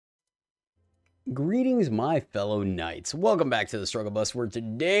Greetings, my fellow knights. Welcome back to the Struggle Bus, where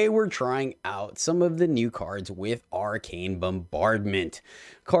today we're trying out some of the new cards with Arcane Bombardment.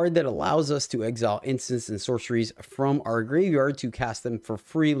 Card that allows us to exile instants and sorceries from our graveyard to cast them for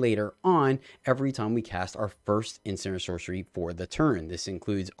free later on every time we cast our first instant or sorcery for the turn. This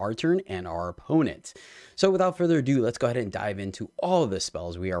includes our turn and our opponent. So without further ado, let's go ahead and dive into all of the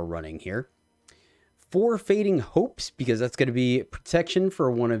spells we are running here. 4 Fading Hopes, because that's going to be protection for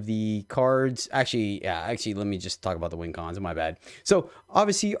one of the cards. Actually, let me just talk about the win cons. My bad. So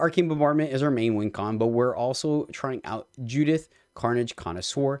obviously Arcane Bombardment is our main win con, but we're also trying out Judith, Carnage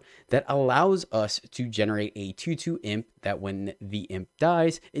Connoisseur, that allows us to generate a 2/2 imp that when the imp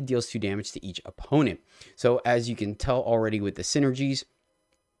dies, it deals 2 damage to each opponent. So as you can tell already with the synergies,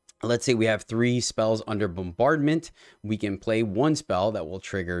 let's say we have 3 spells under Bombardment. We can play 1 spell that will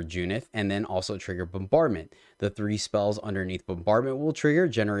trigger Judith and then also trigger Bombardment. The 3 spells underneath Bombardment will trigger,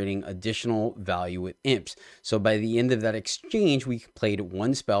 generating additional value with imps. So by the end of that exchange, we played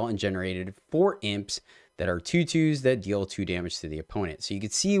 1 spell and generated 4 imps that are 2/2s that deal 2 damage to the opponent. So you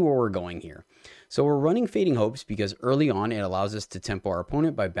can see where we're going here. So we're running Fading Hopes because early on it allows us to tempo our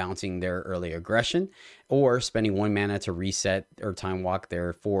opponent by bouncing their early aggression or spending 1 mana to reset or time walk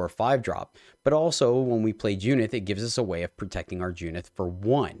their 4 or 5 drop. But also when we play Judith, it gives us a way of protecting our Judith for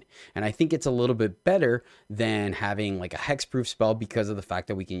 1. And I think it's a little bit better than having like a hexproof spell because of the fact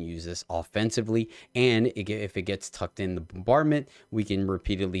that we can use this offensively, and if it gets tucked in the Bombardment, we can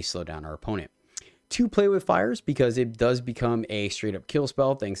repeatedly slow down our opponent. 2 Play with Fires, because it does become a straight up kill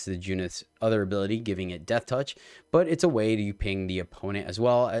spell thanks to Judith's other ability, giving it Death Touch, but it's a way to ping the opponent as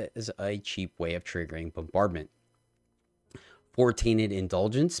well as a cheap way of triggering Bombardment. 4 Tainted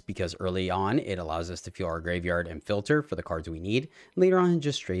Indulgence, because early on it allows us to fuel our graveyard and filter for the cards we need. Later on, it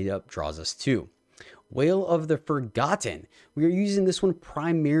just straight up draws us 2. Wail of the Forgotten. We are using this one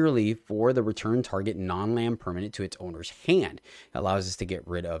primarily for the return target non-land permanent to its owner's hand. It allows us to get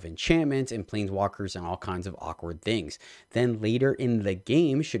rid of enchantments and planeswalkers and all kinds of awkward things. Then later in the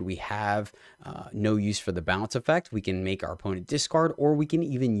game, should we have no use for the bounce effect, we can make our opponent discard, or we can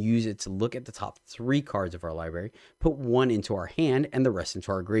even use it to look at the top 3 cards of our library, put 1 into our hand and the rest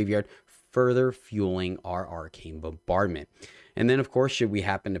into our graveyard, further fueling our Arcane Bombardment. And then, of course, should we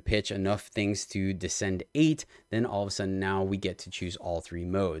happen to pitch enough things to descend 8, then all of a sudden now we get to choose all 3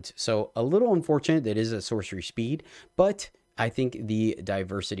 modes. So a little unfortunate that it is a sorcery speed, but I think the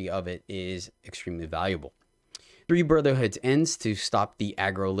diversity of it is extremely valuable. 3 Brotherhood's Ends to stop the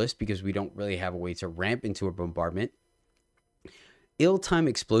aggro list because we don't really have a way to ramp into a Bombardment. Ill-Time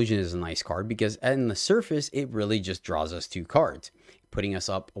Explosion is a nice card because on the surface, it really just draws us 2 cards, putting us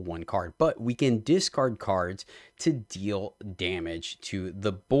up 1 card. But we can discard cards to deal damage to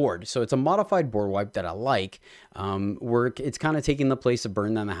the board. So it's a modified board wipe that I like. It's kind of taking the place of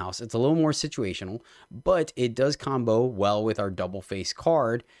Burn Down the House. It's a little more situational, but it does combo well with our double face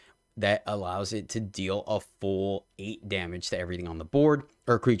card that allows it to deal a full 8 damage to everything on the board,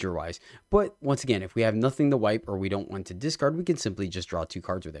 or creature wise. But once again, if we have nothing to wipe or we don't want to discard, we can simply just draw 2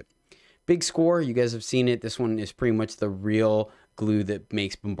 cards with it. Big Score, you guys have seen it. This one is pretty much the real glue that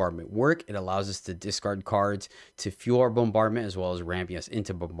makes Bombardment work. It allows us to discard cards to fuel our Bombardment as well as ramping us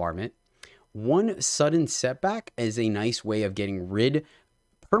into Bombardment. 1 Sudden Setback is a nice way of getting rid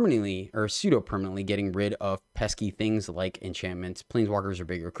permanently or pseudo-permanently getting rid of pesky things like enchantments, planeswalkers, or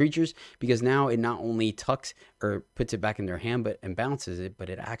bigger creatures, because now it not only tucks or puts it back in their hand and bounces it, but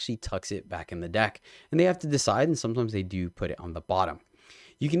it actually tucks it back in the deck. And they have to decide, and sometimes they do put it on the bottom.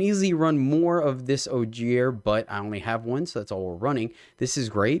 You can easily run more of this Ogier, but I only have 1, so that's all we're running. This is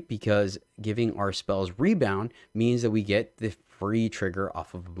great because giving our spells rebound means that we get the free trigger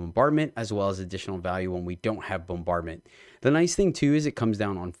off of a Bombardment as well as additional value when we don't have Bombardment. The nice thing too is it comes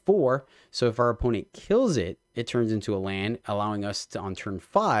down on 4, so if our opponent kills it, it turns into a land, allowing us to on turn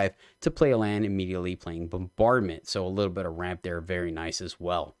 5 to play a land immediately playing Bombardment. So a little bit of ramp there, very nice as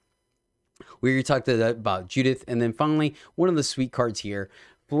well. We already talked about Judith, and then finally one of the sweet cards here,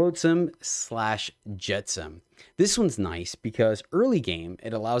 Flotsam/Jetsam. This one's nice because early game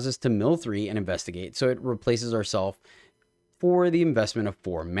it allows us to mill 3 and investigate, so it replaces ourselves for the investment of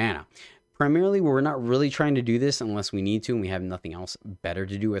 4 mana. Primarily, we're not really trying to do this unless we need to and we have nothing else better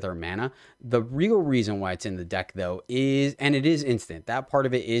to do with our mana. The real reason why it's in the deck, though, is, and it is instant. That part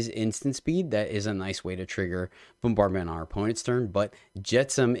of it is instant speed. That is a nice way to trigger Bombardment on our opponent's turn, but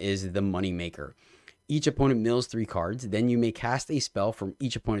Jetsam is the money maker. Each opponent mills 3 cards, then you may cast a spell from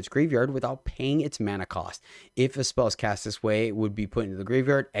each opponent's graveyard without paying its mana cost. If a spell is cast this way, it would be put into the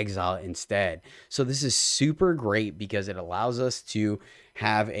graveyard, exile it instead. So this is super great because it allows us to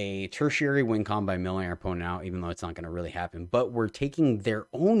have a tertiary win con by milling our opponent out, even though it's not going to really happen. But we're taking their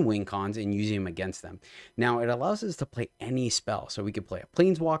own win cons and using them against them. Now, it allows us to play any spell. So we could play a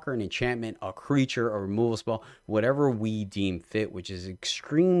planeswalker, an enchantment, a creature, a removal spell, whatever we deem fit, which is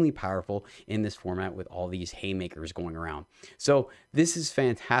extremely powerful in this format with all these haymakers going around. So this is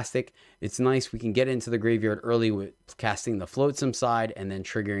fantastic. It's nice. We can get into the graveyard early with casting the Flotsam side and then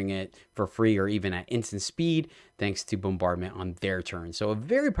triggering it for free or even at instant speed thanks to Bombardment on their turn. So a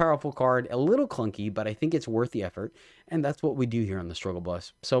very powerful card, a little clunky, but I think it's worth the effort. And that's what we do here on the Struggle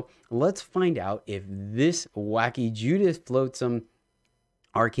Bus. So let's find out if this wacky Judith Flotsam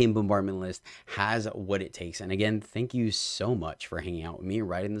Arcane Bombardment list has what it takes. And again, thank you so much for hanging out with me,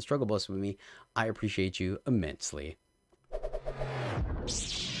 riding the Struggle Bus with me. I appreciate you immensely.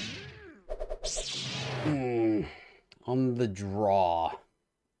 On the draw.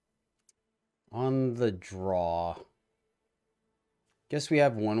 On the draw. Guess we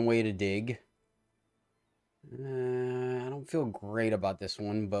have one way to dig. I don't feel great about this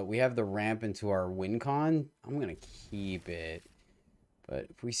one, but we have the ramp into our win con. I'm going to keep it. But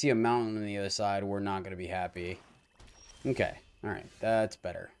if we see a mountain on the other side, we're not going to be happy. Okay. All right. That's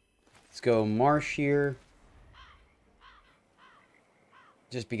better. Let's go marsh here.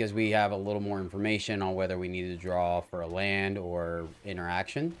 Just because we have a little more information on whether we need to draw for a land or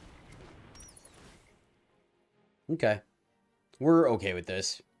interaction. Okay. We're okay with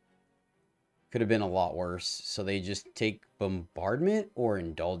this. Could have been a lot worse. So they just take Bombardment or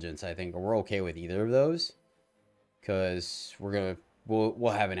Indulgence, I think. We're okay with either of those. Because we'll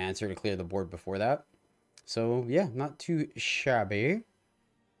have an answer to clear the board before that. So, yeah, not too shabby.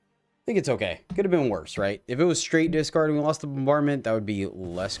 I think it's okay. Could have been worse, right? If it was straight discard and we lost the Bombardment, that would be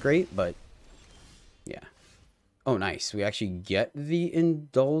less great, but yeah. Oh, nice. We actually get the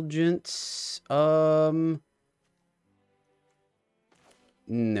Indulgence.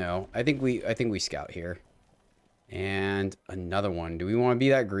 No, I think we scout here. And another one. Do we want to be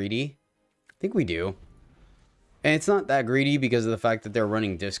that greedy? I think we do. And it's not that greedy because of the fact that they're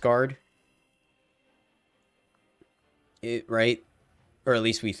running discard. Right? Or at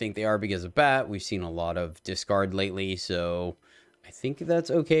least we think they are because of bat. We've seen a lot of discard lately, so I think that's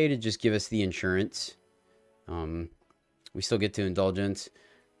okay to just give us the insurance. We still get to Indulgence.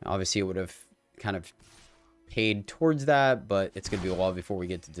 Obviously, it would have kind of paid towards that, but it's going to be a while before we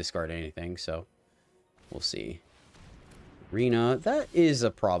get to discard anything, so we'll see. Arena, that is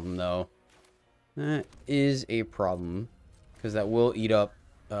a problem, though. That is a problem, because that will eat up...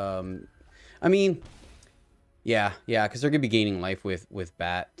 I mean... Yeah, because they're going to be gaining life with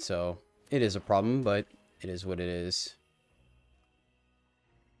bat, so it is a problem, but it is what it is.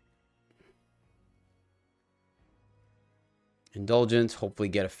 Indulgence, hopefully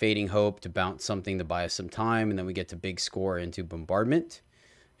get a Fading Hope to bounce something to buy us some time, and then we get to big score into Bombardment.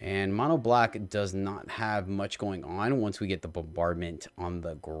 And Mono Black does not have much going on once we get the Bombardment on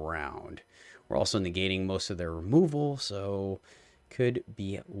the ground. We're also negating most of their removal, so could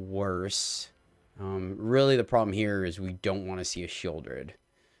be worse. Really, the problem here is we don't want to see a Shieldred.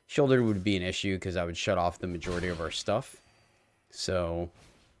 Shieldred would be an issue because I would shut off the majority of our stuff. So,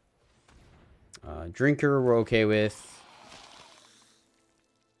 Drinker we're okay with.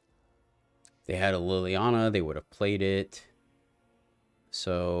 If they had a Liliana, they would have played it.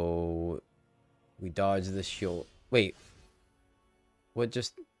 So, we dodge the shield. Wait. What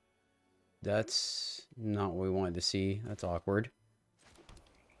just... That's not what we wanted to see. That's awkward.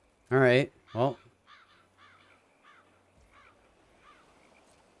 Alright, well...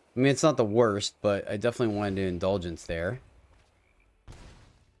 I mean, it's not the worst, but I definitely wanted to Indulgence there.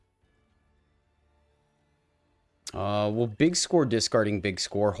 Well, big score discarding big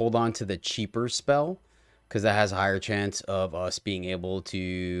score. Hold on to the cheaper spell, because that has a higher chance of us being able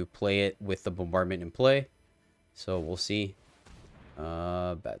to play it with the Bombardment in play. So we'll see.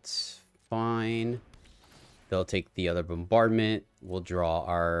 That's fine. They'll take the other Bombardment. We'll draw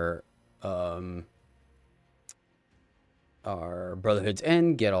our Brotherhood's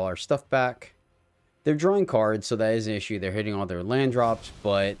End, get all our stuff back. They're drawing cards, so that is an issue. They're hitting all their land drops,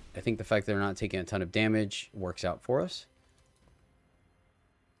 but I think the fact they're not taking a ton of damage works out for us.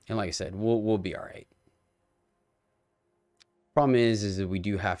 And like I said, we'll be all right. Problem is that we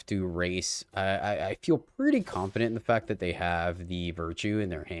do have to race. I feel pretty confident in the fact that they have the Virtue in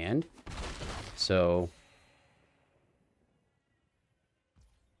their hand. So...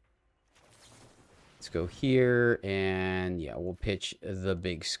 let's go here, and yeah, we'll pitch the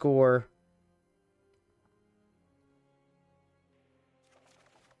big score.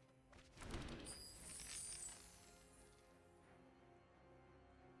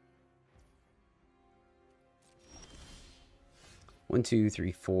 1, 2,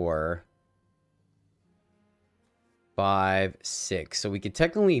 3, 4, 5, 6. So we could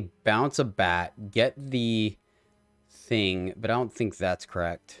technically bounce a bat, get the thing, but I don't think that's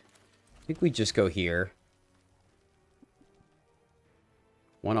correct. I think we just go here.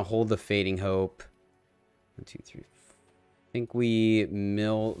 Want to hold the Fading Hope. 1, 2, 3. I think we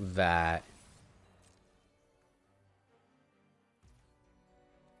mill that.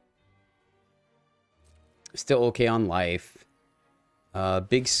 Still okay on life.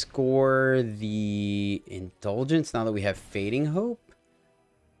 Big score, the Indulgence, now that we have Fading Hope.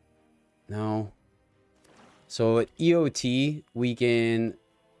 No. So at EOT, we can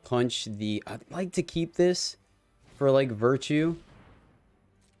punch the... I'd like to keep this for, like, Virtue.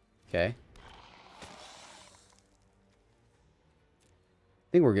 Okay. I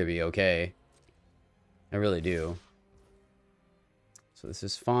think we're going to be okay. I really do. So this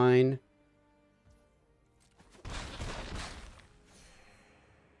is fine.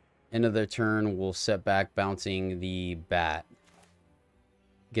 End of their turn, we'll set back bouncing the bat.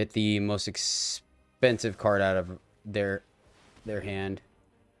 Get the most expensive card out of their hand.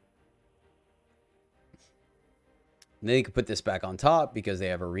 And then they can put this back on top because they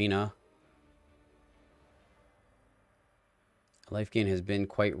have Arena. Life gain has been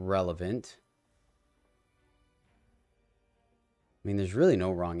quite relevant. I mean, there's really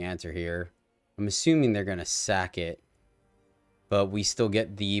no wrong answer here. I'm assuming they're going to sack it. But we still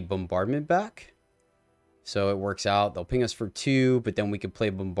get the Bombardment back. So it works out. They'll ping us for 2, but then we could play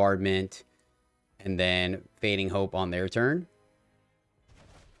Bombardment and then Fading Hope on their turn.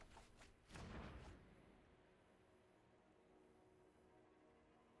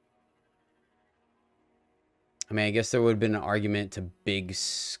 I mean, I guess there would have been an argument to big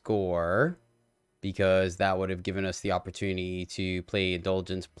score because that would have given us the opportunity to play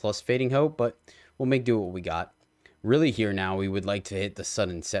Indulgence plus Fading Hope, but we'll make do what we got. Really here now, we would like to hit the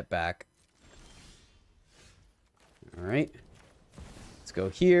sudden setback. All right. Let's go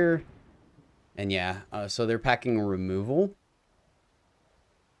here. And yeah, so they're packing a removal.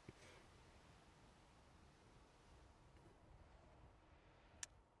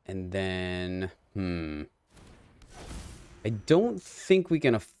 And then, I don't think we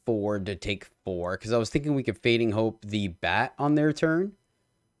can afford to take 4, because I was thinking we could Fading Hope the bat on their turn,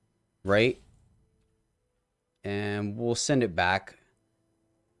 right? And we'll send it back.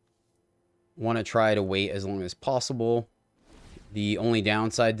 Want to try to wait as long as possible. The only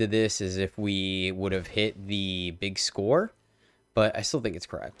downside to this is if we would have hit the big score, but I still think it's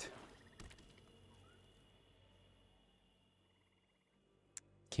correct.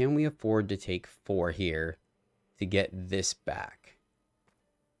 Can we afford to take 4 here to get this back?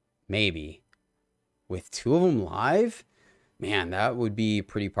 Maybe. With 2 of them live? Man, that would be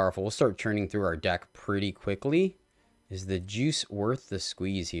pretty powerful. We'll start churning through our deck pretty quickly. Is the juice worth the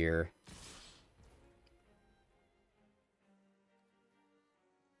squeeze here?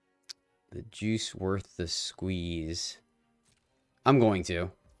 The juice worth the squeeze. I'm going to.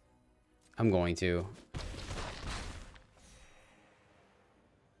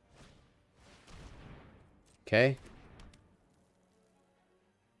 Okay.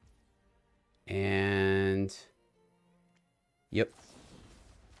 And yep.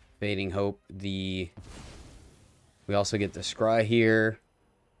 Fading Hope. We also get the Scry here.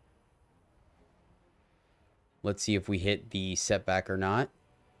 Let's see if we hit the setback or not.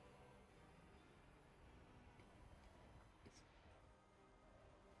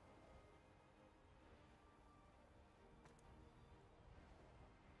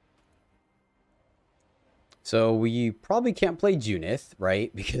 So we probably can't play Judith,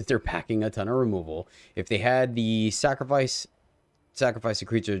 right? Because they're packing a ton of removal. If they had the sacrifice a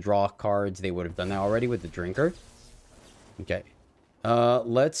creature to draw cards, they would have done that already with the Drinker. Okay.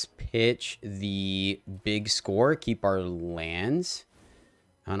 Let's pitch the big score. Keep our lands.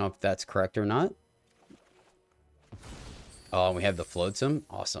 I don't know if that's correct or not. Oh, we have the Flotsam.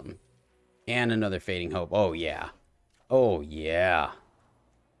 Awesome. And another Fading Hope. Oh, yeah. Oh, yeah.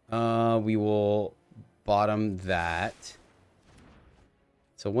 We will bottom that.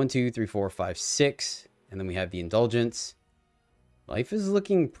 So 1, 2, 3, 4, 5, 6. And then we have the Indulgence. Life is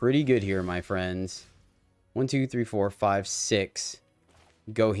looking pretty good here, my friends. 1, 2, 3, 4, 5, 6.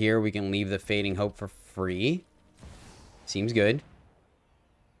 Go here. We can leave the Fading Hope for free. Seems good.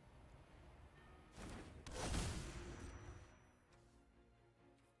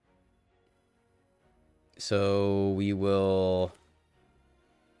 So we will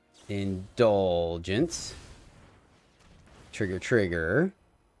Indulgence. Trigger.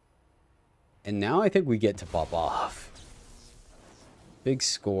 And now I think we get to pop off. Big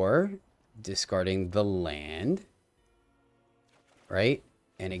score. Discarding the land. right?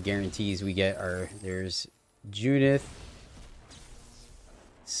 And it guarantees we get our, there's Judith,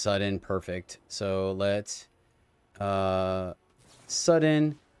 sudden, perfect. So let's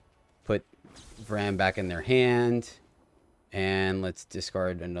sudden, put Vram back in their hand, and let's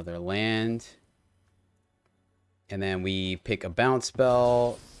discard another land. And then we pick a bounce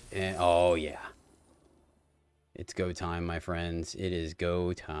spell, and oh yeah. It's go time, my friends. It is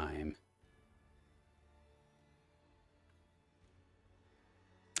go time.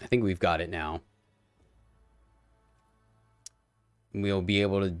 I think we've got it now. We'll be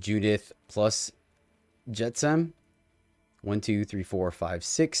able to Judith plus Jetsam. 1, 2, 3, 4, 5,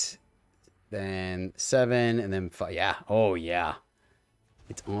 6. Then 7, and then 5. Yeah. Oh, yeah.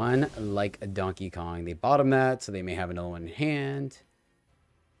 It's on like a Donkey Kong. They bottom that, so they may have another one in hand.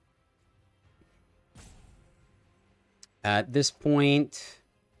 At this point,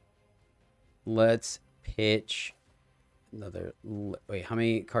 let's pitch another. Wait, how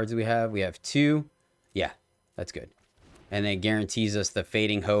many cards do we have? We have 2. Yeah, that's good. And it guarantees us the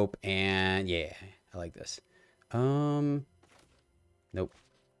Fading Hope, and yeah, I like this. Nope.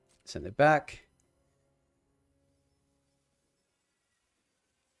 Send it back.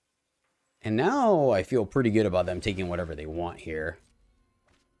 And now I feel pretty good about them taking whatever they want here.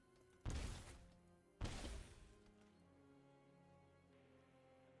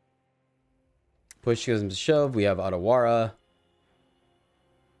 Push comes to shove. We have Otawara.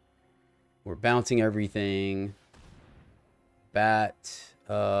 We're bouncing everything. Bat.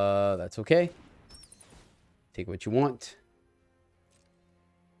 That's okay. Take what you want.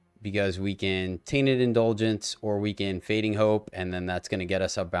 Because we can Tainted Indulgence or we can Fading Hope, and then that's going to get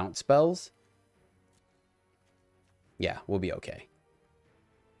us our bounce spells. Yeah, we'll be okay.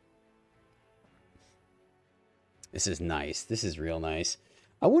 This is nice. This is real nice.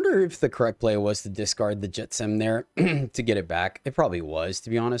 I wonder if the correct play was to discard the Jetsam there to get it back. It probably was,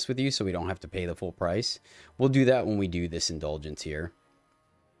 to be honest with you, so we don't have to pay the full price. We'll do that when we do this Indulgence here.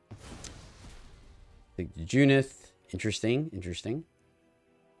 The Judith. Interesting, interesting.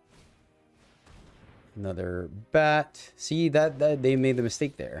 Another bat. See, that they made the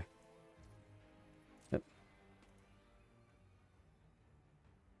mistake there. Yep.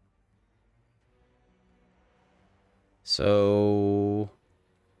 So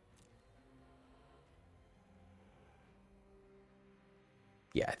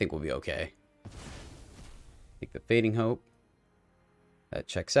yeah, I think we'll be okay. Take the Fading Hope. That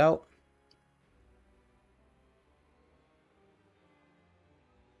checks out.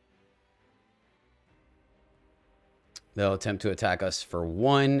 They'll attempt to attack us for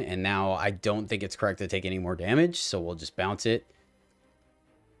 1, and now I don't think it's correct to take any more damage, so we'll just bounce it.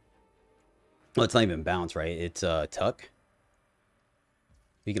 Well, it's not even bounce, right? It's tuck.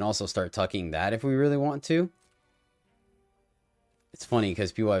 We can also start tucking that if we really want to. It's funny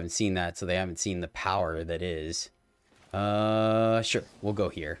because people haven't seen that, so they haven't seen the power that is. Sure, we'll go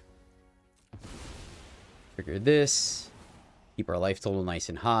here. Trigger this. Keep our life total nice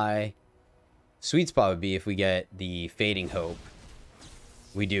and high. Sweet spot would be if we get the Fading Hope.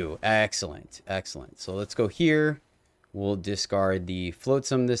 We do. Excellent. Excellent. So let's go here. We'll discard the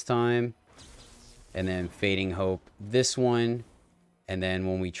Flotsam this time. And then Fading Hope this one. And then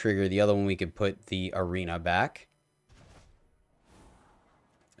when we trigger the other one, we can put the Arena back.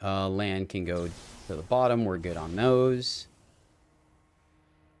 Land can go to the bottom. We're good on those.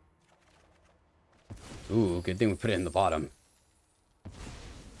 Ooh, good thing we put it in the bottom.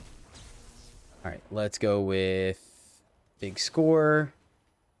 All right, let's go with big score.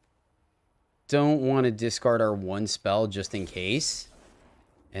 Don't want to discard our 1 spell just in case.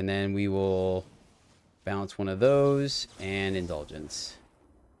 And then we will bounce one of those and Indulgence.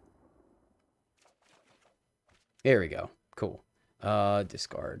 There we go. Cool.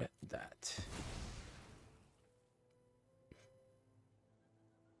 Discard that.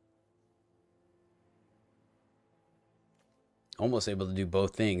 Almost able to do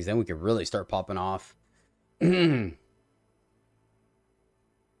both things. Then we could really start popping off. Ooh,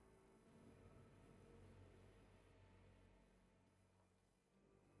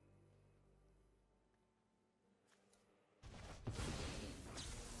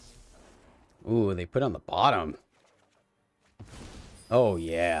 they put on the bottom. Oh,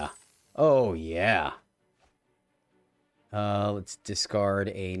 yeah. Oh, yeah. Let's discard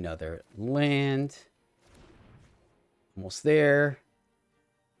another land. Almost there.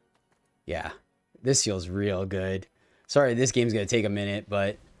 Yeah, this feels real good. Sorry, this game's going to take a minute,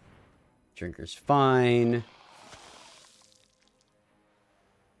 but drinker's fine.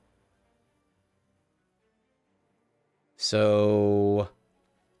 So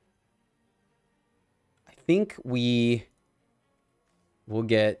I think we we'll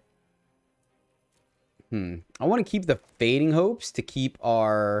get... I want to keep the Fading Hopes to keep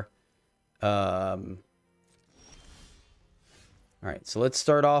our... Alright, so let's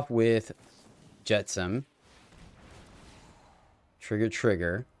start off with Jetsam.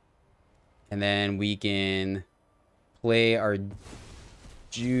 Trigger. And then we can play our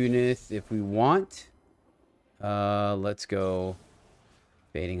Judith if we want. Let's go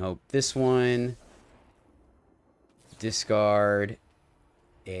Fading Hope this one. Discard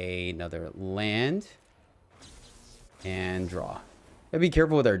another land. And draw. Gotta be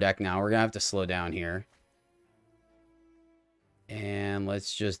careful with our deck now. We're gonna have to slow down here. And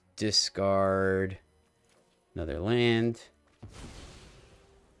let's just discard another land.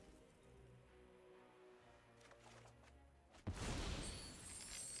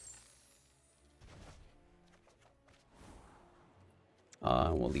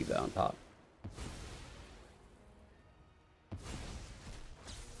 We'll leave that on top.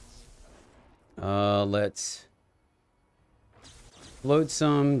 Let's load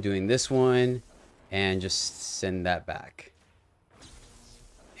some, doing this one, and just send that back.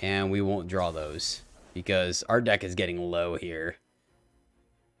 And we won't draw those because our deck is getting low here.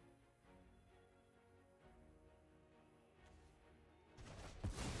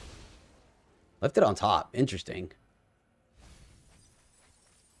 Left it on top. Interesting.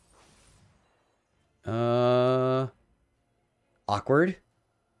 Awkward.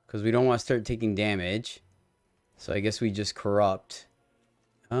 Because we don't want to start taking damage. So I guess we just corrupt.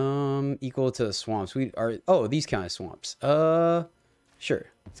 Equal to the swamps. We are... Oh, these count as swamps. Sure.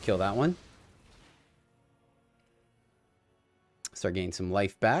 Let's kill that one. Start getting some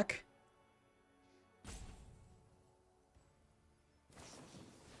life back.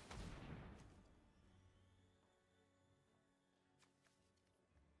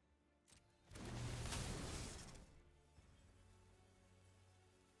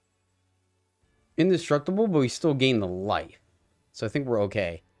 Indestructible, but we still gain the life. So I think we're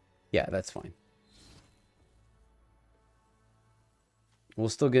okay. Yeah, that's fine. We'll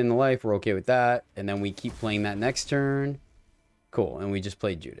still get in the life. We're okay with that. And then we keep playing that next turn. Cool. And we just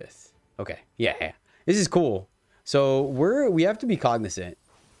played Judith. Okay. Yeah. This is cool. So we have to be cognizant.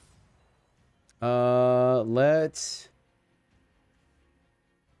 Let's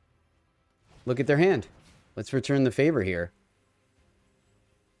look at their hand. Let's return the favor here.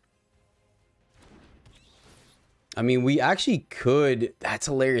 I mean, we actually could... That's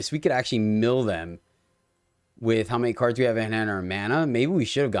hilarious. We could actually mill them with how many cards we have in hand or mana. Maybe we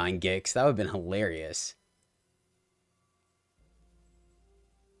should have gotten Gix. That would have been hilarious.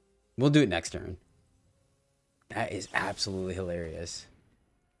 We'll do it next turn. That is absolutely hilarious.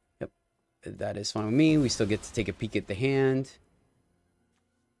 Yep. That is fine with me. We still get to take a peek at the hand.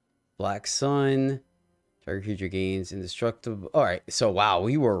 Black Sun. Target creature gains indestructible. Alright, so wow,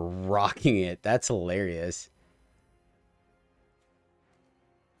 we were rocking it. That's hilarious.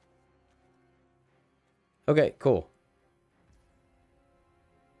 Okay, cool.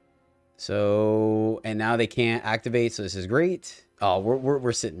 So, and now they can't activate, so this is great. Oh,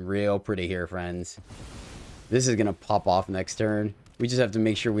 we're sitting real pretty here, friends. This is gonna pop off next turn. We just have to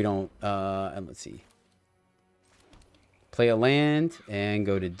make sure we don't, and let's see. Play a land and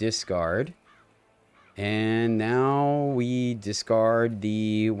go to discard. And now we discard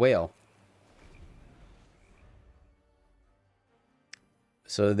the whale.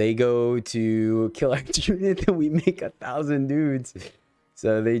 So they go to kill our Judith and we make 1,000 dudes.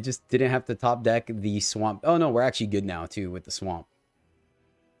 So they just didn't have to top deck the swamp. Oh no, we're actually good now too with the swamp.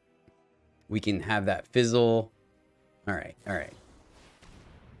 We can have that fizzle. Alright, alright.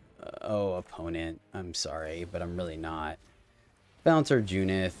 Oh, opponent. I'm sorry, but I'm really not. Bounce our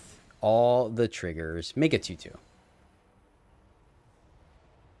Judith. All the triggers. Make it 2/2.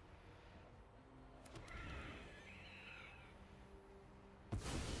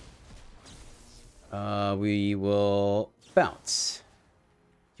 We will bounce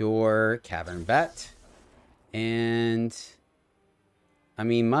your Cavern Bat. And I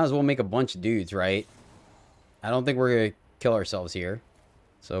mean, might as well make a bunch of dudes, right? I don't think we're going to kill ourselves here.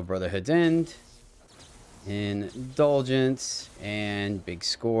 So Brotherhood's End, Indulgence, and big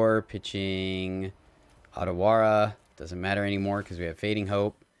score. Pitching Otawara. Doesn't matter anymore because we have Fading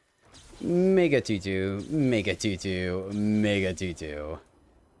Hope. Mega 2/2. Mega 2/2. Mega 2/2.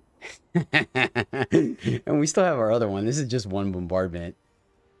 And we still have our other one. This is just one bombardment.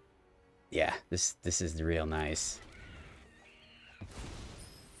 Yeah, this is real nice.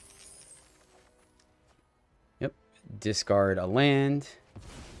 Yep. Discard a land.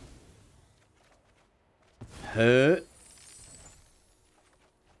 Huh.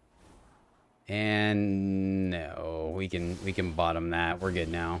 And no, we can bottom that. We're good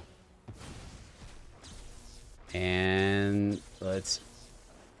now. And let's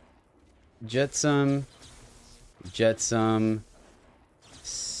Jetsam,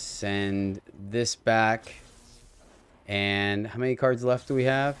 send this back. And how many cards left do we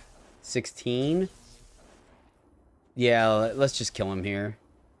have? 16. Yeah, let's just kill him here.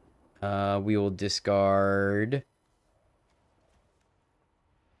 We will discard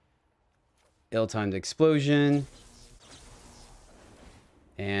ill-timed explosion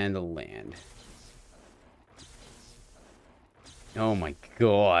and the land. Oh my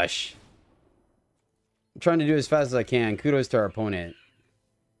gosh. I'm trying to do as fast as I can. Kudos to our opponent.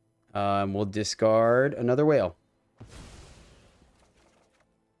 We'll discard another whale.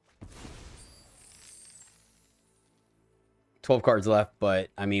 $12 cards left, but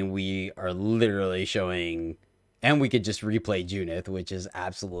I mean, we are literally showing, and we could just replay Judith, which is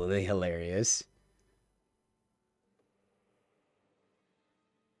absolutely hilarious.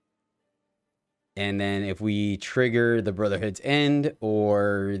 And then if we trigger the Brotherhood's End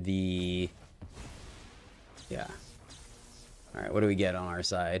or the... Yeah. All right, what do we get on our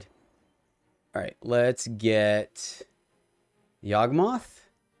side? All right, let's get Yawgmoth,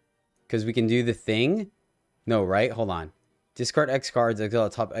 because we can do the thing. No, right? Hold on. Discard X cards, exile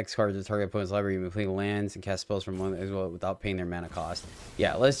the top X cards of the target opponent's library, remove playing lands, and cast spells from one as well without paying their mana cost.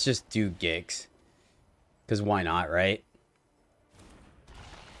 Yeah, let's just do Gix. Because why not, right?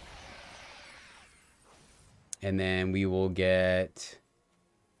 And then we will get...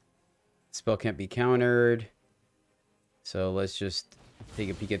 Spell can't be countered. So let's just take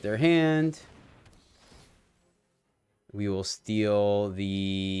a peek at their hand. We will steal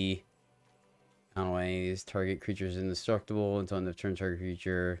the... I don't know why any of these target creatures indestructible until end of turn target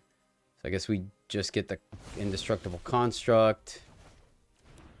creature. So I guess we just get the indestructible construct.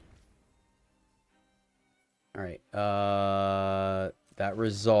 Alright. That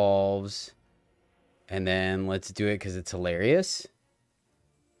resolves. And then let's do it because it's hilarious.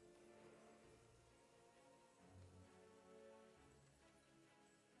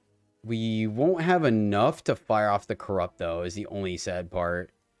 We won't have enough to fire off the corrupt, though, is the only sad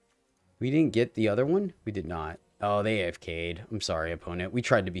part. We didn't get the other one? We did not. Oh, they AFK'd. I'm sorry, opponent. We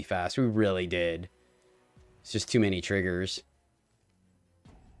tried to be fast. We really did. It's just too many triggers.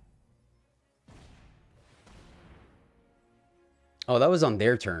 Oh, that was on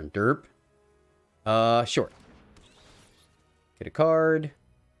their turn. Derp. Sure. Get a card.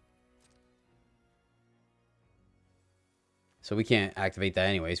 So we can't activate that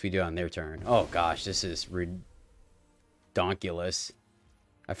anyways. We do it on their turn. Oh, gosh. This is redonkulous.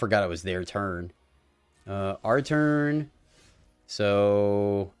 I forgot it was their turn. Our turn.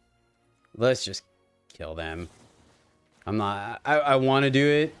 So let's just kill them. I'm not... I want to do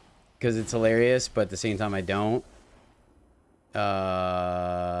it because it's hilarious, but at the same time I don't.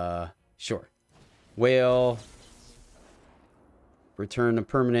 Sure. Whale. Return a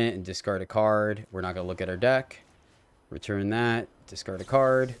permanent and discard a card. We're not going to look at our deck. Return that. Discard a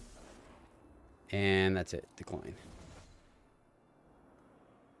card. And that's it. Decline.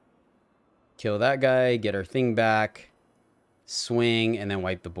 Kill that guy, get our thing back, swing, and then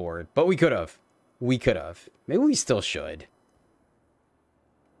wipe the board. But we could have. We could have. Maybe we still should.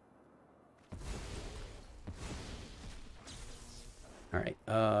 All right.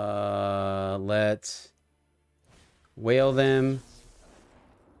 Let's whale them.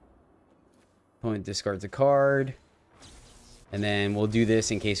 Opponent discards a card. And then we'll do this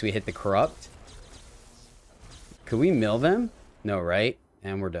in case we hit the corrupt. Could we mill them? No, right?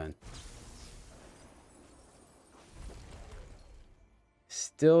 And we're done.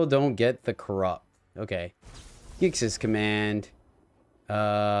 Still don't get the corrupt. Okay. Gix's command.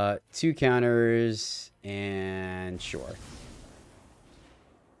 2 counters. And sure.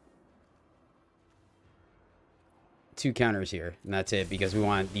 2 counters here. And that's it because we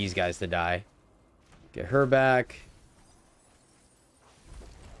want these guys to die. Get her back.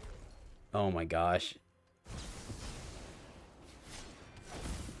 Oh my gosh.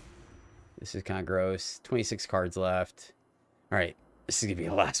 This is kind of gross. 26 cards left. Alright. This is going to be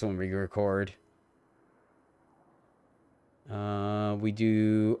the last one we record. We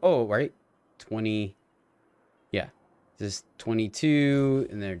do... Oh, right. 20... Yeah. This is 22,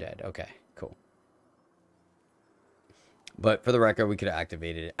 and they're dead. Okay, cool. But for the record, we could have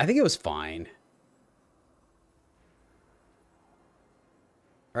activated it. I think it was fine.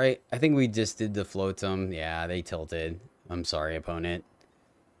 Alright, I think we just did the floatum. Yeah, they tilted. I'm sorry, opponent.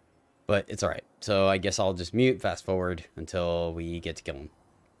 But it's alright. So I guess I'll just mute, fast forward until we get to kill him.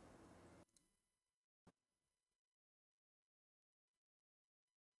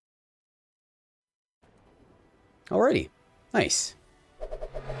 Alrighty. Nice.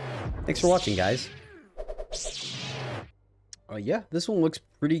 Thanks for watching, guys. Yeah, this one looks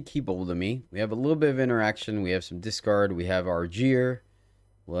pretty keepable to me. We have a little bit of interaction. We have some discard. We have our Gear.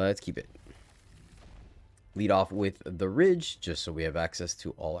 Let's keep it. Lead off with the Ridge, just so we have access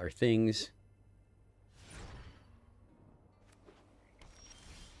to all our things.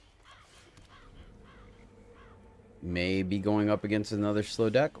 May be going up against another slow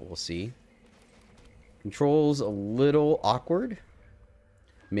deck. We'll see. Controls a little awkward.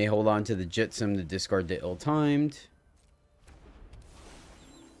 May hold on to the Jetsam to discard the ill-timed.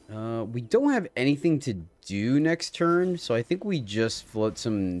 We don't have anything to do next turn, so I think we just float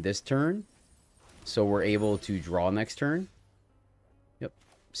some this turn. So we're able to draw next turn. Yep,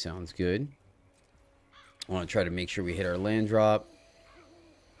 sounds good. I want to try to make sure we hit our land drop.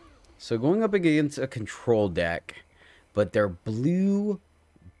 So going up against a control deck, but they're blue-black.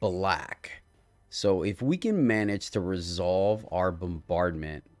 So if we can manage to resolve our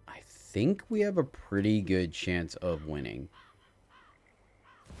Bombardment, I think we have a pretty good chance of winning.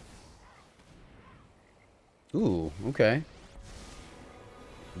 Ooh, okay.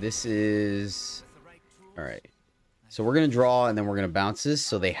 This is... Alright. So we're going to draw and then we're going to bounce this,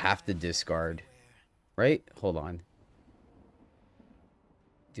 so they have to discard. Right? Hold on.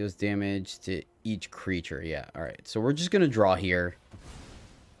 Deals damage to each creature. Yeah, alright. So we're just going to draw here.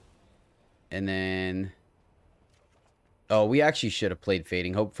 And then... Oh, we actually should have played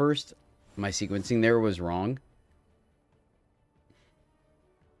Fading Hope first. My sequencing there was wrong.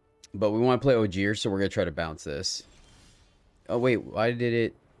 But we want to play Ogier, so we're going to try to bounce this. Oh, wait. Why did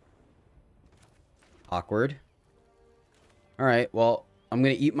it... Awkward. Alright, well, I'm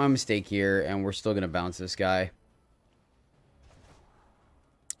going to eat my mistake here, and we're still going to bounce this guy.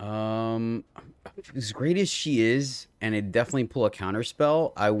 As great as she is, and it definitely pull a counter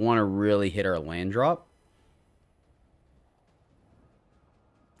spell, I want to really hit our land drop.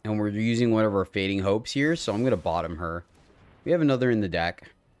 And we're using one of our Fading Hopes here, so I'm going to bottom her. We have another in the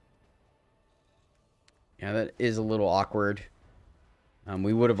deck. Yeah, that is a little awkward.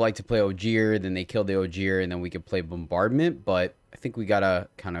 We would have liked to play Ogier, then they killed the Ogier, and then we could play Bombardment, but I think we gotta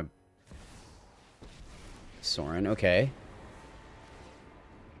kind of... Sorin, okay.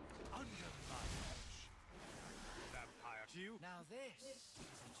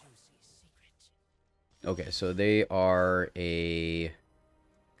 Okay, so they are a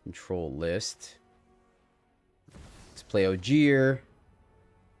control list. Let's play Ogier.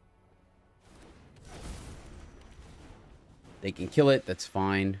 They can kill it, that's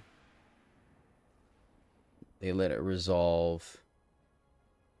fine. They let it resolve.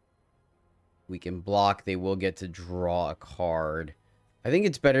 We can block, they will get to draw a card. I think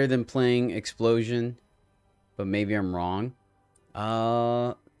it's better than playing Explosion, but maybe I'm wrong.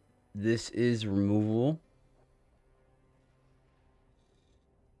 This is removal.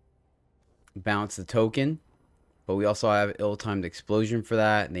 Bounce the token, but we also have ill-timed Explosion for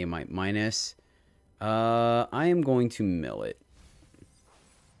that, and they might minus. I am going to mill it. I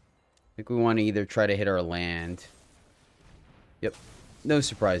think we want to either try to hit our land. Yep. No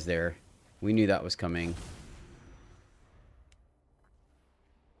surprise there. We knew that was coming.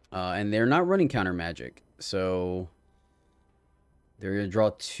 And they're not running counter magic. So they're going to draw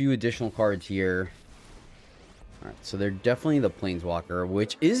 2 additional cards here. Alright, so they're definitely the Planeswalker,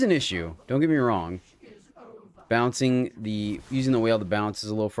 which is an issue. Don't get me wrong. Using the whale to bounce is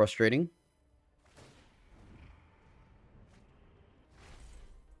a little frustrating.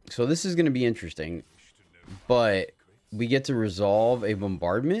 So this is going to be interesting, but we get to resolve a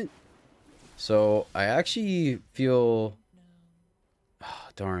Bombardment. So I actually feel, oh,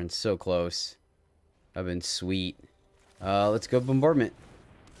 darn, so close. I've been sweet. Let's go Bombardment.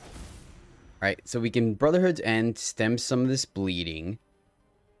 All right, so we can Brotherhood's End, stem some of this bleeding,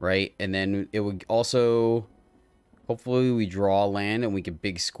 right? And then it would also, hopefully we draw land and we can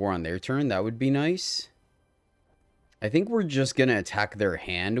big score on their turn. That would be nice. I think we're just going to attack their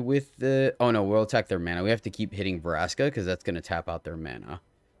hand with the... Oh, no, we'll attack their mana. We have to keep hitting Vraska because that's going to tap out their mana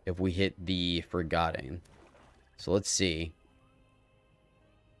if we hit the Forgotten. So let's see.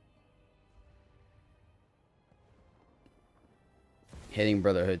 Hitting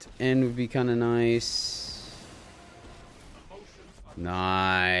Brotherhood's End would be kind of nice.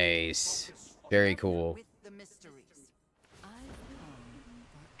 Nice. Very cool.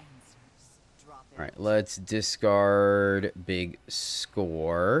 Alright, let's discard big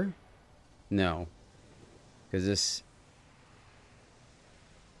score. No. Because this...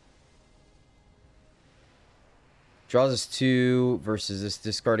 draws us 2 versus this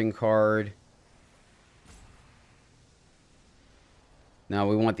discarding card. Now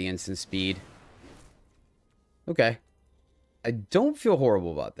we want the instant speed. Okay. I don't feel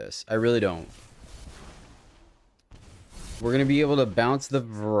horrible about this. I really don't. We're going to be able to bounce the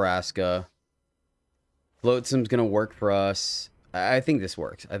Vraska. Floatsam's going to work for us. I think this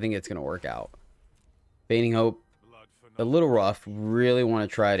works. I think it's going to work out. Fading Hope. A little rough. Really want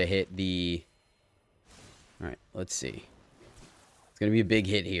to try to hit the... Alright, let's see. It's going to be a big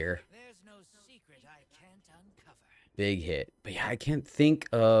hit here. Big hit. But yeah, I can't think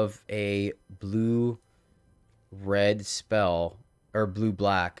of a blue-red spell, or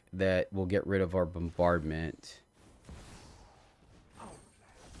blue-black, that will get rid of our Bombardment.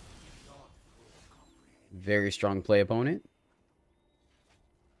 Very strong play, opponent.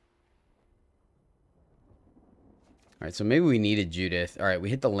 Alright, so maybe we needed Judith. Alright, we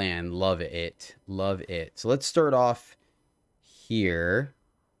hit the land. Love it. Love it. So let's start off here.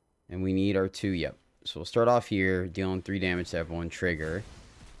 And we need our 2. Yep. So we'll start off here, dealing 3 damage to everyone. Trigger.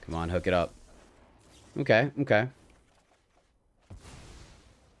 Come on, hook it up. Okay, okay.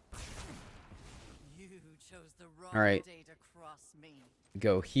 Alright.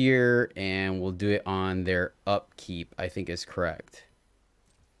 Go here, and we'll do it on their upkeep, I think is correct.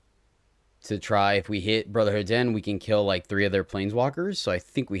 To try, if we hit Brotherhood's End, we can kill like 3 of their planeswalkers. So I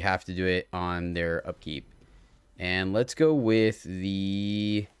think we have to do it on their upkeep. And let's go with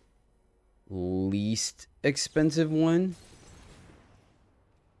the least expensive one.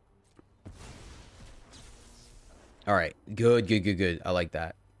 Alright, good. I like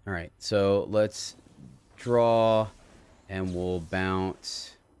that. Alright, so let's draw, and we'll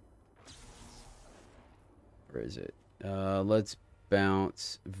bounce. Where is it? Let's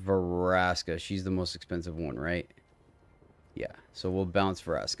bounce Vraska. She's the most expensive one, right? Yeah, so we'll bounce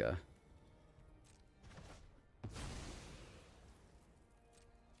Vraska.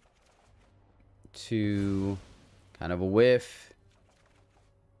 To kind of a whiff.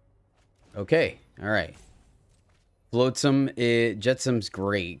 Okay, alright. Floatsam, Jetsam's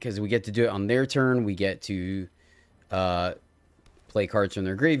great because we get to do it on their turn. We get to play cards from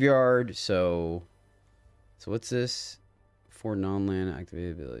their graveyard. So what's this? 4 non-land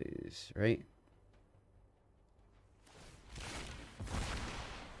activated abilities, right?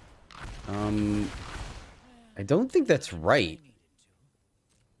 I don't think that's right.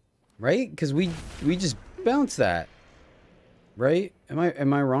 Right? Because we just bounced that. Right?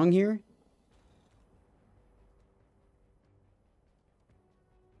 Am I wrong here?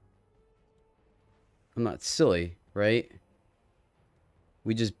 I'm not silly, right?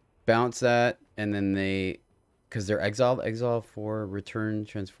 We just bounce that, and then they, because they're exile for return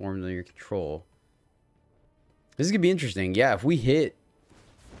transformed under your control. This is gonna be interesting. Yeah, if we hit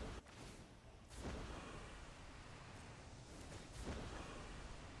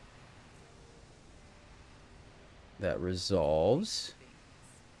that resolves.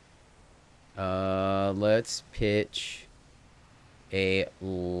 Let's pitch a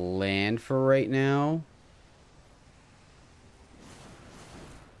land for right now.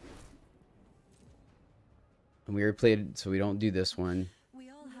 And we already played, so we don't do this one. We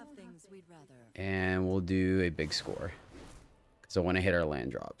all have things we'd rather. And we'll do a big score, because I want to hit our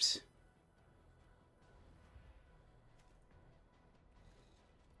land drops.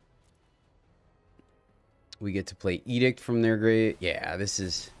 We get to play Edict from their grave. Yeah, this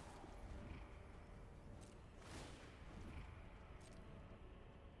is...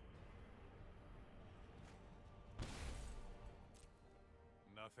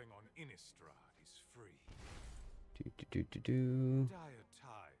 Nothing on Innistrad is free. Do. Dire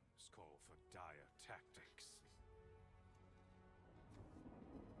times call for dire tactics.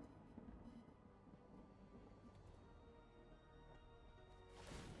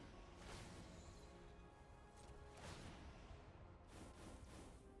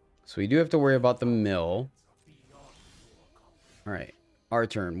 So we do have to worry about the mill. All right, our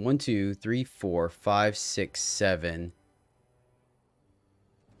turn. 1, 2, 3, 4, 5, 6, 7,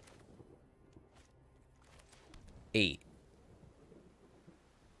 8.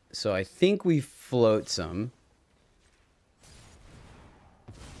 So I think we float some.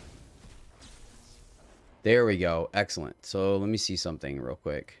 There we go. Excellent. So let me see something real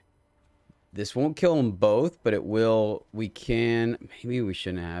quick. This won't kill them both, but it will. We can. Maybe we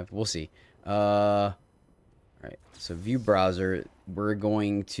shouldn't have. We'll see. All right. So view browser. We're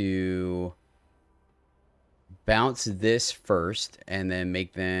going to bounce this first and then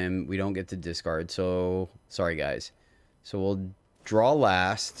make them. We don't get to discard. So sorry, guys. So we'll draw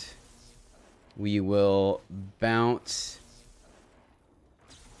last. We will bounce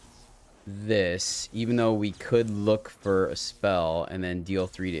this, even though we could look for a spell and then deal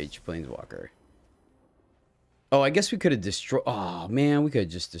 3 to each planeswalker. Oh, I guess we could have destroyed. Oh man, we could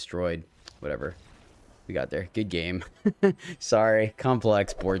have just destroyed. Whatever. We got there. Good game. Sorry.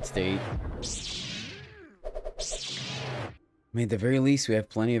 Complex board state. I mean, at the very least, we have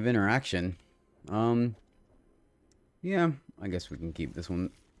plenty of interaction. Yeah, I guess we can keep this one.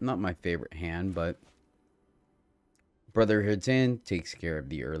 Not my favorite hand, but Brotherhood's in takes care of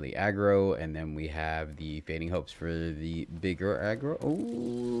the early aggro, and then we have the Fading Hopes for the bigger aggro.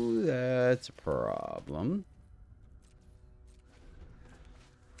 Oh, that's a problem.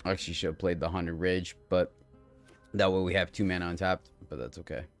 Actually, should have played the Haunted Ridge, but that way we have 2 mana untapped, but that's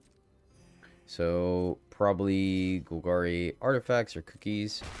okay. So, probably Golgari artifacts or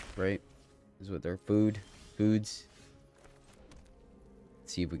cookies, right? Is what they're foods. Let's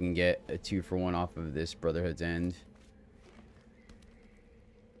see if we can get a 2-for-1 off of this Brotherhood's End.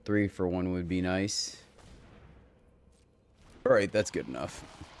 3-for-1 would be nice. Alright, that's good enough.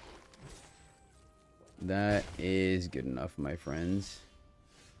 That is good enough, my friends.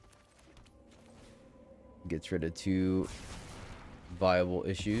 Gets rid of 2 viable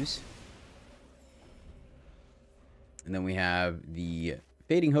issues. And then we have the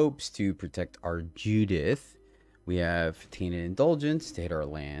Fading Hopes to protect our Judith. We have Tainted Indulgence to hit our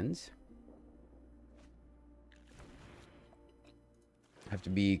lands. Have to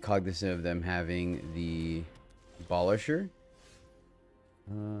be cognizant of them having the Abolisher.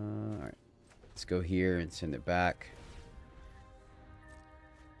 Alright. Let's go here and send it back.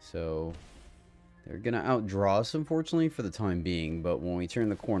 So they're going to outdraw us, unfortunately, for the time being. But when we turn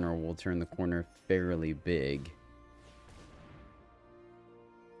the corner, we'll turn the corner fairly big.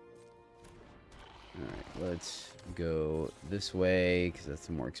 Alright, let's go this way, because that's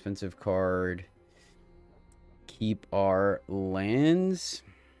a more expensive card. Keep our lands.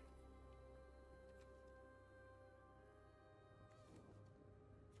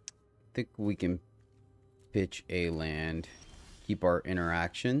 I think we can pitch a land. Keep our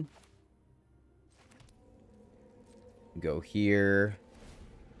interaction. Go here.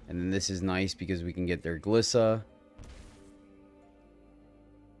 And then this is nice because we can get their Glissa.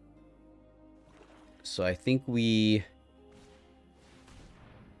 So I think we...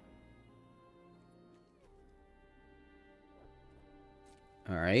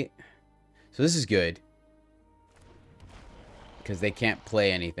 Alright. So this is good. Because they can't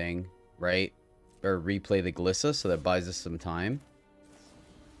play anything, right? Or replay the Glissa, so that buys us some time.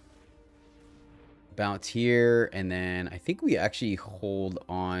 Bounce here, and then I think we actually hold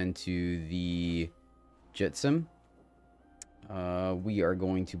on to the Jetsam. We are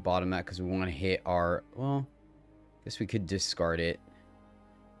going to bottom that because we want to hit our... Well, I guess we could discard it.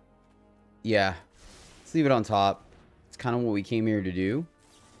 Yeah. Let's leave it on top. It's kind of what we came here to do.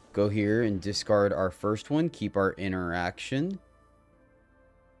 Go here and discard our first one. Keep our interaction.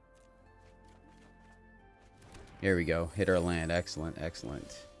 There we go. Hit our land. Excellent.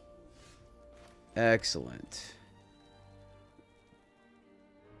 Excellent. Excellent.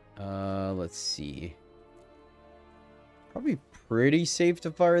 Let's see. Probably pretty safe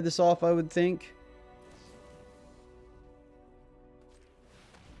to fire this off, I would think.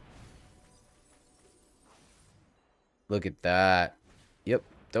 Look at that. Yep.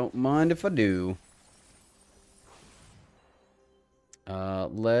 Don't mind if I do.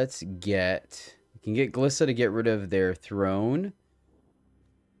 Let's get... We can get Glissa to get rid of their throne.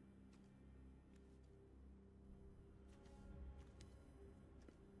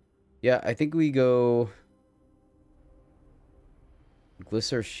 Yeah, I think we go...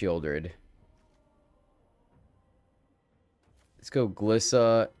 Glissa or Shieldred. Let's go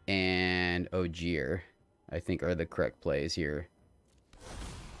Glissa and Ogier, I think are the correct plays here.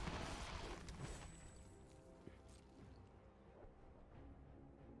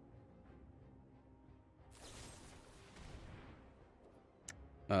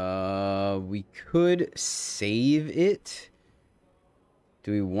 We could save it.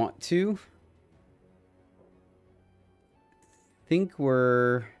 Do we want to? Think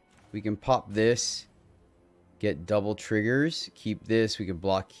we can pop this, get double triggers, keep this, we can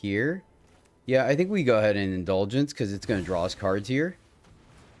block here. Yeah, I think we go ahead and Indulgence because it's going to draw us cards here.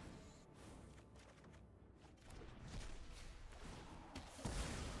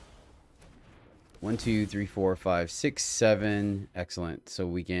 One, two, three, four, five, six, seven. Excellent. So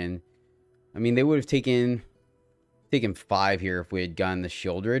we can... I mean, they would have taken 5 here if we had gotten the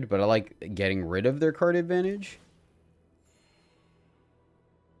Shieldred, but I like getting rid of their card advantage.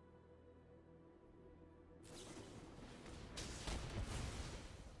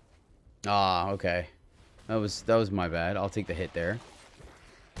 Ah, okay. That was my bad. I'll take the hit there.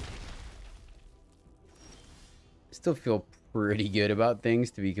 Still feel pretty good about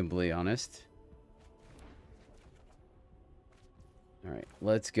things, to be completely honest. All right,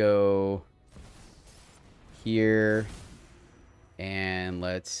 let's go here. And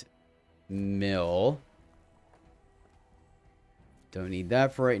let's mill. Don't need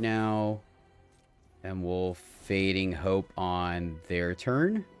that for right now. And we'll Fading Hope on their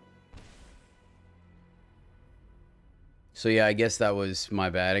turn. So yeah, I guess that was my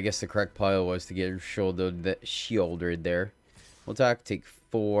bad. I guess the correct pile was to get shielded there. We'll attack, take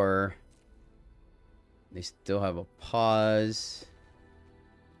 4. They still have a pause.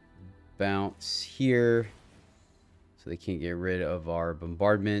 Bounce here. So they can't get rid of our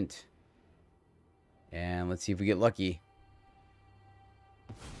bombardment. And let's see if we get lucky.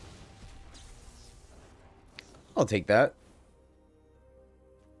 I'll take that.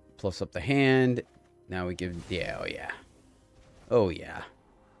 Plus up the hand. Now we give... Yeah, oh yeah. Oh yeah.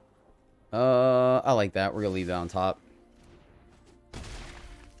 I like that. We're gonna leave that on top.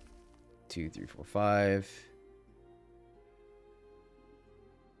 2, 3, 4, 5.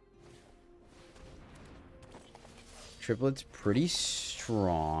 Triplet's pretty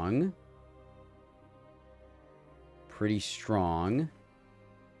strong. Pretty strong.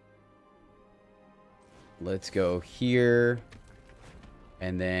 Let's go here.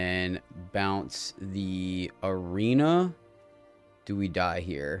 And then bounce the arena. Do we die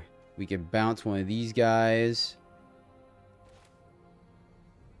here? We could bounce one of these guys.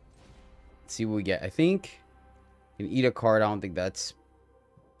 Let's see what we get. I think can eat a card. I don't think that's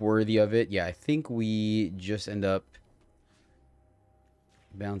worthy of it. Yeah, I think we just end up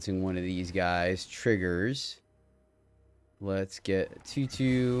bouncing one of these guys. Triggers. Let's get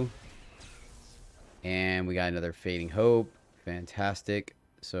 2/2. And we got another Fading Hope. Fantastic.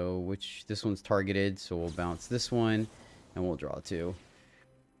 So this one's targeted, so we'll bounce this one and we'll draw 2.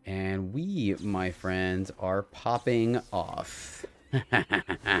 And we, my friends, are popping off.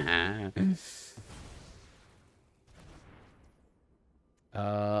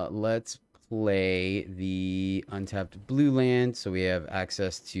 Let's play the untapped blue land so we have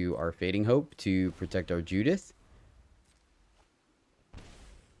access to our Fading Hope to protect our Judith.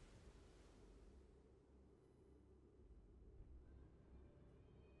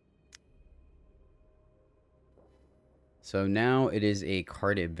 So now it is a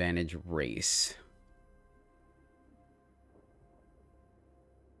card advantage race.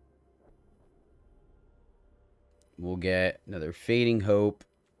 We'll get another Fading Hope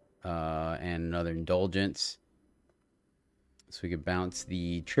and another Indulgence. So we could bounce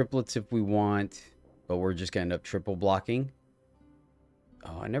the triplets if we want, but we're just going to end up triple blocking.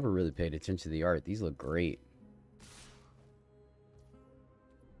 Oh, I never really paid attention to the art. These look great.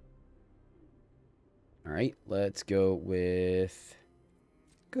 All right, let's go with...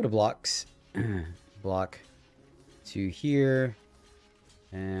 Go to blocks. Block 2 here.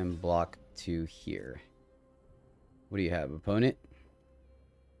 And block 2 here. What do you have, opponent?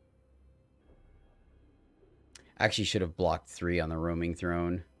 Actually should have blocked 3 on the roaming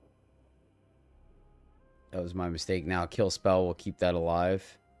throne. That was my mistake. Now kill spell will keep that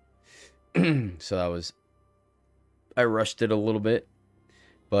alive. So that was... I rushed it a little bit.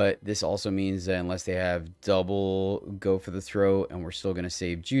 But this also means that unless they have double go for the throw, and we're still going to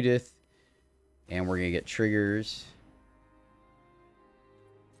save Judith. And we're going to get triggers.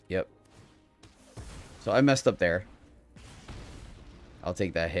 Yep. So I messed up there. I'll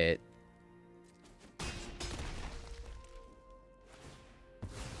take that hit.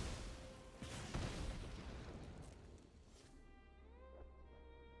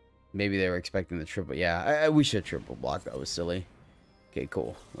 Maybe they were expecting the triple. Yeah, we should triple block. That was silly. Okay,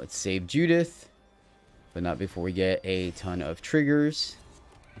 cool. Let's save Judith. But not before we get a ton of triggers.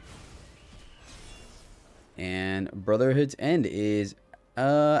 And Brotherhood's End is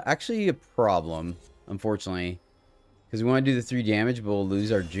actually a problem, unfortunately. Because we want to do the 3 damage, but we'll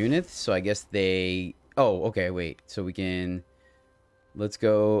lose our Judith. So I guess they... Oh, okay, wait. So we can... Let's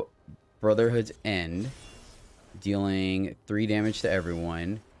go Brotherhood's End. Dealing 3 damage to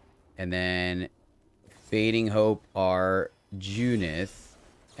everyone. And then Fading Hope our Judith.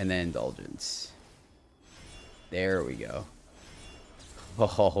 And then Indulgence. There we go.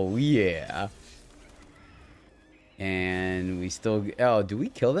 Oh, yeah. And we still... Oh, do we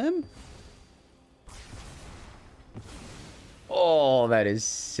kill them? Oh, that is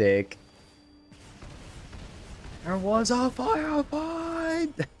sick. There was a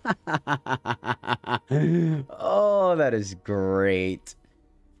firefight! Oh, that is great.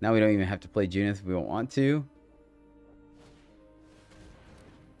 Now we don't even have to play Judith if we don't want to.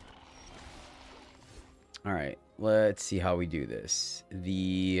 Alright, let's see how we do this.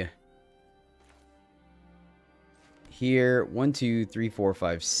 Here, 1, 2, 3, 4,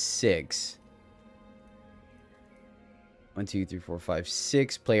 5, 6. 1, 2, 3, 4, 5,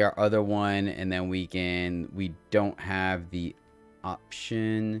 6. Play our other one, and then we don't have the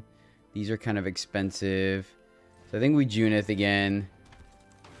option. These are kind of expensive. So I think we Judith again,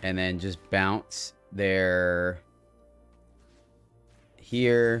 and then just bounce there.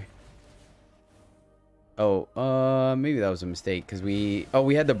 Here. Oh, maybe that was a mistake because we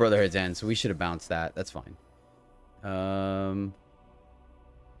had the Brotherhood's End, so we should have bounced that. That's fine.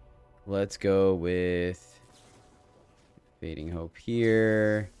 Let's go with Fading Hope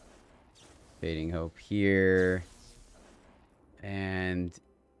here. Fading Hope here. And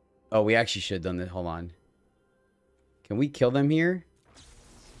oh, we actually should have done this. Hold on. Can we kill them here?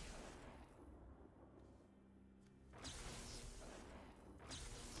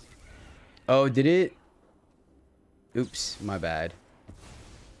 Oh, did it? Oops, my bad.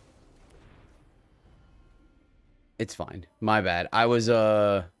 It's fine. My bad. I was,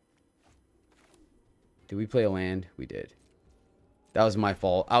 did we play a land? We did. That was my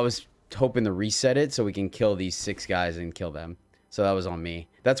fault. I was hoping to reset it so we can kill these 6 guys and kill them. So that was on me.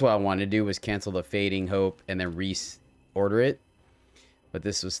 That's what I wanted to do, was cancel the Fading Hope and then reorder it. But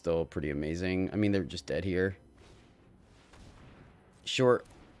this was still pretty amazing. I mean, they're just dead here. Short.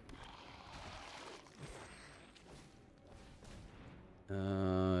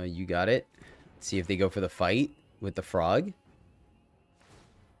 You got it. Let's see if they go for the fight with the frog.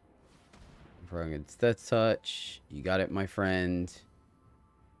 Frog gets Death Touch. You got it, my friend.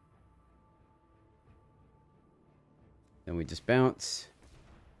 Then we just bounce.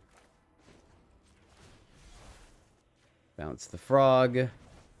 Bounce the frog.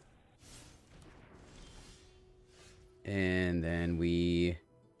 And then we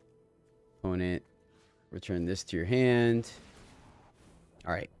opponent return this to your hand.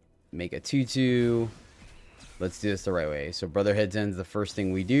 All right, make a 2/2. Let's do this the right way. So Brotherhood's End's the first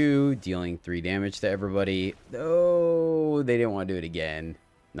thing we do, dealing 3 damage to everybody. Oh, they didn't want to do it again.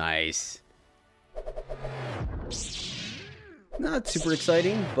 Nice. Not super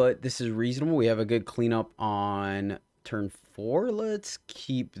exciting, but this is reasonable. We have a good cleanup on turn 4. Let's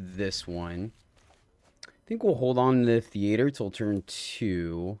keep this one. I think we'll hold on to the theater till turn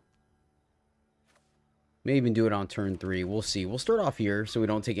 2. May even do it on turn 3. We'll see. We'll start off here so we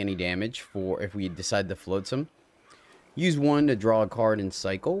don't take any damage for if we decide to float some. Use 1 to draw a card and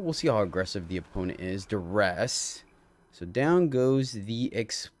cycle. We'll see how aggressive the opponent is. Duress. So down goes the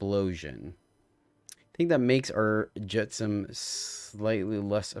Explosion. I think that makes our Jetsam slightly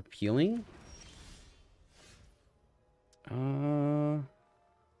less appealing. I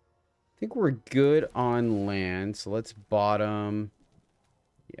think we're good on land. So let's bottom.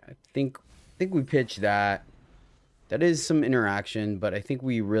 Yeah, I think we pitch that. That is some interaction, but I think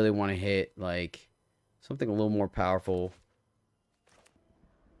we really want to hit like something a little more powerful.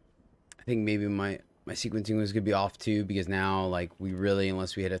 I think maybe my sequencing was gonna be off too, because now like we really,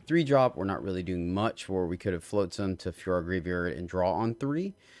 unless we hit a 3-drop, we're not really doing much. Where we could have float some to Fjord Graveyard and draw on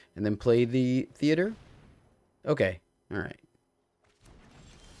 3 and then play the theater. Okay, all right.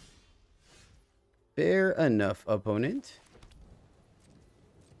 Fair enough, opponent.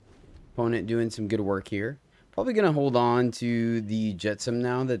 Opponent doing some good work here. Probably going to hold on to the Jetsam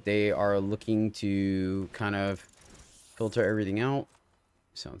now that they are looking to kind of filter everything out.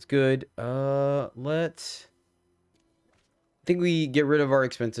 Sounds good. I think we get rid of our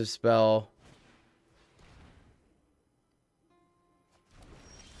expensive spell.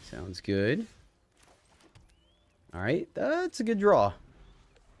 Sounds good. All right, that's a good draw.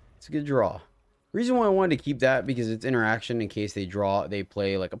 It's a good draw. Reason why I wanted to keep that, because it's interaction in case they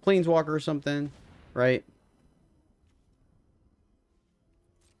play like a Planeswalker or something, right?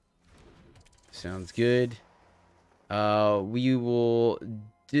 Sounds good. We will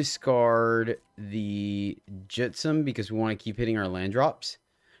discard the Jetsam because we want to keep hitting our land drops.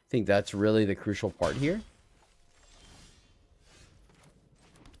 I think that's really the crucial part here.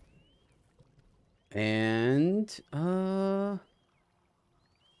 And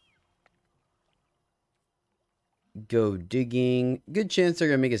go digging. Good chance they're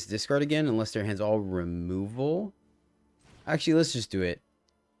gonna make us discard again unless their hand's all removal. Actually, let's just do it.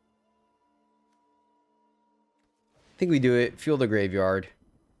 I think we do it. Fuel the graveyard.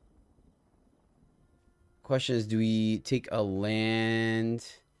 Question is, do we take a land?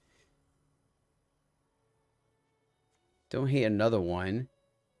 Don't hate another one.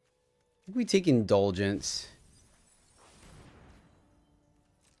 I think we take Indulgence.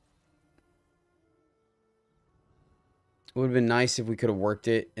 It would have been nice if we could have worked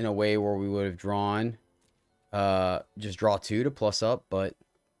it in a way where we would have drawn, just draw 2 to plus up, but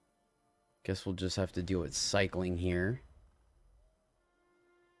guess we'll just have to deal with cycling here.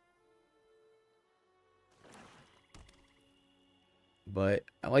 But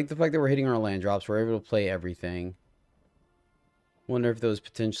I like the fact that we're hitting our land drops. We're able to play everything. Wonder if there was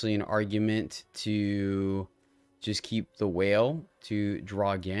potentially an argument to just keep the whale to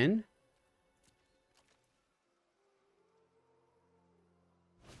draw again.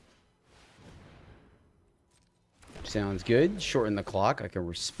 Sounds good. Shorten the clock. I can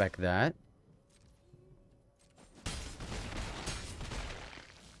respect that.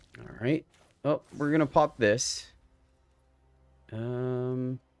 All right. Oh, we're going to pop this.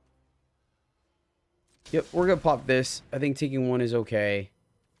 Yep, we're going to pop this. I think taking one is okay.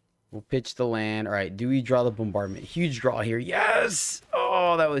 We'll pitch the land. All right, do we draw the bombardment? Huge draw here. Yes!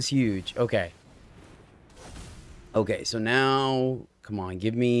 Oh, that was huge. Okay. Okay, so now, come on,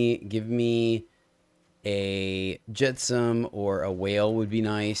 give me a Jetsam or a whale would be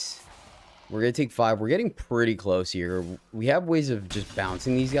nice. We're going to take 5. We're getting pretty close here. We have ways of just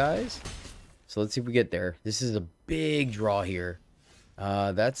bouncing these guys. So let's see if we get there. This is a big draw here.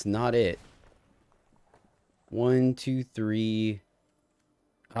 That's not it. 1, 2, 3.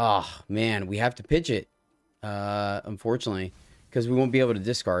 Ah, man, we have to pitch it. Unfortunately, because we won't be able to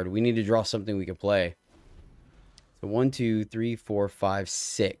discard. We need to draw something we can play. So 1, 2, 3, 4, 5,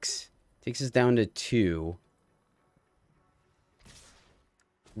 6. Takes us down to 2.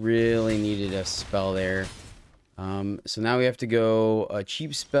 Really needed a spell there. So now we have to go a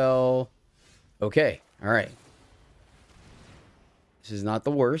cheap spell. Okay, all right. This is not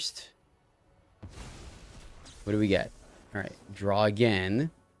the worst. What do we get? All right, draw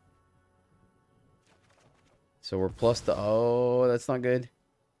again. So we're plus the... Oh, that's not good.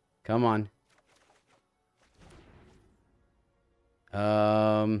 Come on.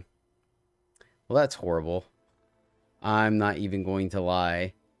 Well, that's horrible. I'm not even going to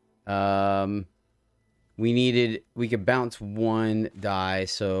lie. We could bounce 1 die,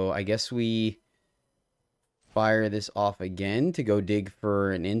 so I guess we fire this off again to go dig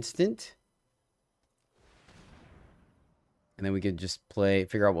for an instant. And then we could just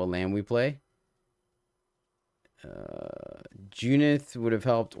figure out what land we play. Judith would have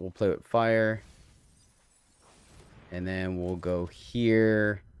helped. We'll play with fire. And then we'll go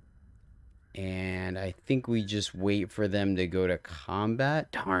here. And I think we just wait for them to go to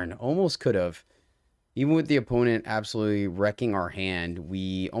combat. Darn, almost could have. Even with the opponent absolutely wrecking our hand,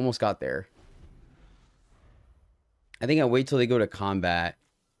 we almost got there. I think I wait till they go to combat.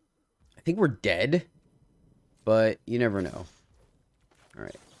 I think we're dead. But you never know. All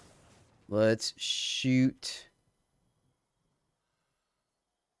right. Let's shoot.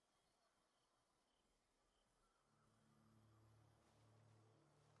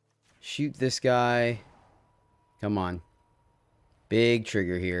 Shoot this guy. Come on. Big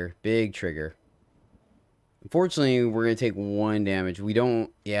trigger here. Big trigger. Unfortunately, we're going to take 1 damage. We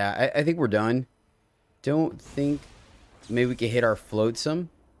don't... Yeah, I think we're done. Don't think... Maybe we can hit our floatsome.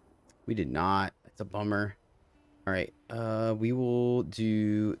 We did not. That's a bummer. Alright. We will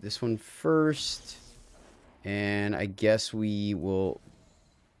do this one first. And I guess we will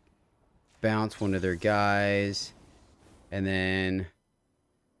bounce one of their guys. And then...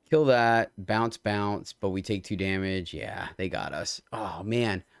 Kill that, bounce, but we take 2 damage. Yeah, they got us. Oh,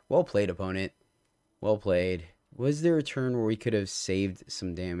 man. Well played, opponent. Well played. Was there a turn where we could have saved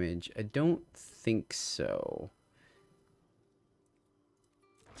some damage? I don't think so.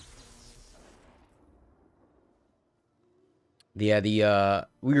 Yeah,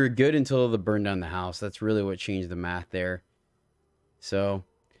 we were good until the burn down the house. That's really what changed the math there. So...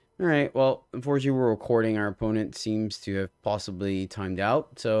 Alright, well, unfortunately we're recording. Our opponent seems to have possibly timed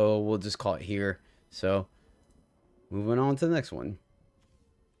out, so we'll just call it here. So, moving on to the next one.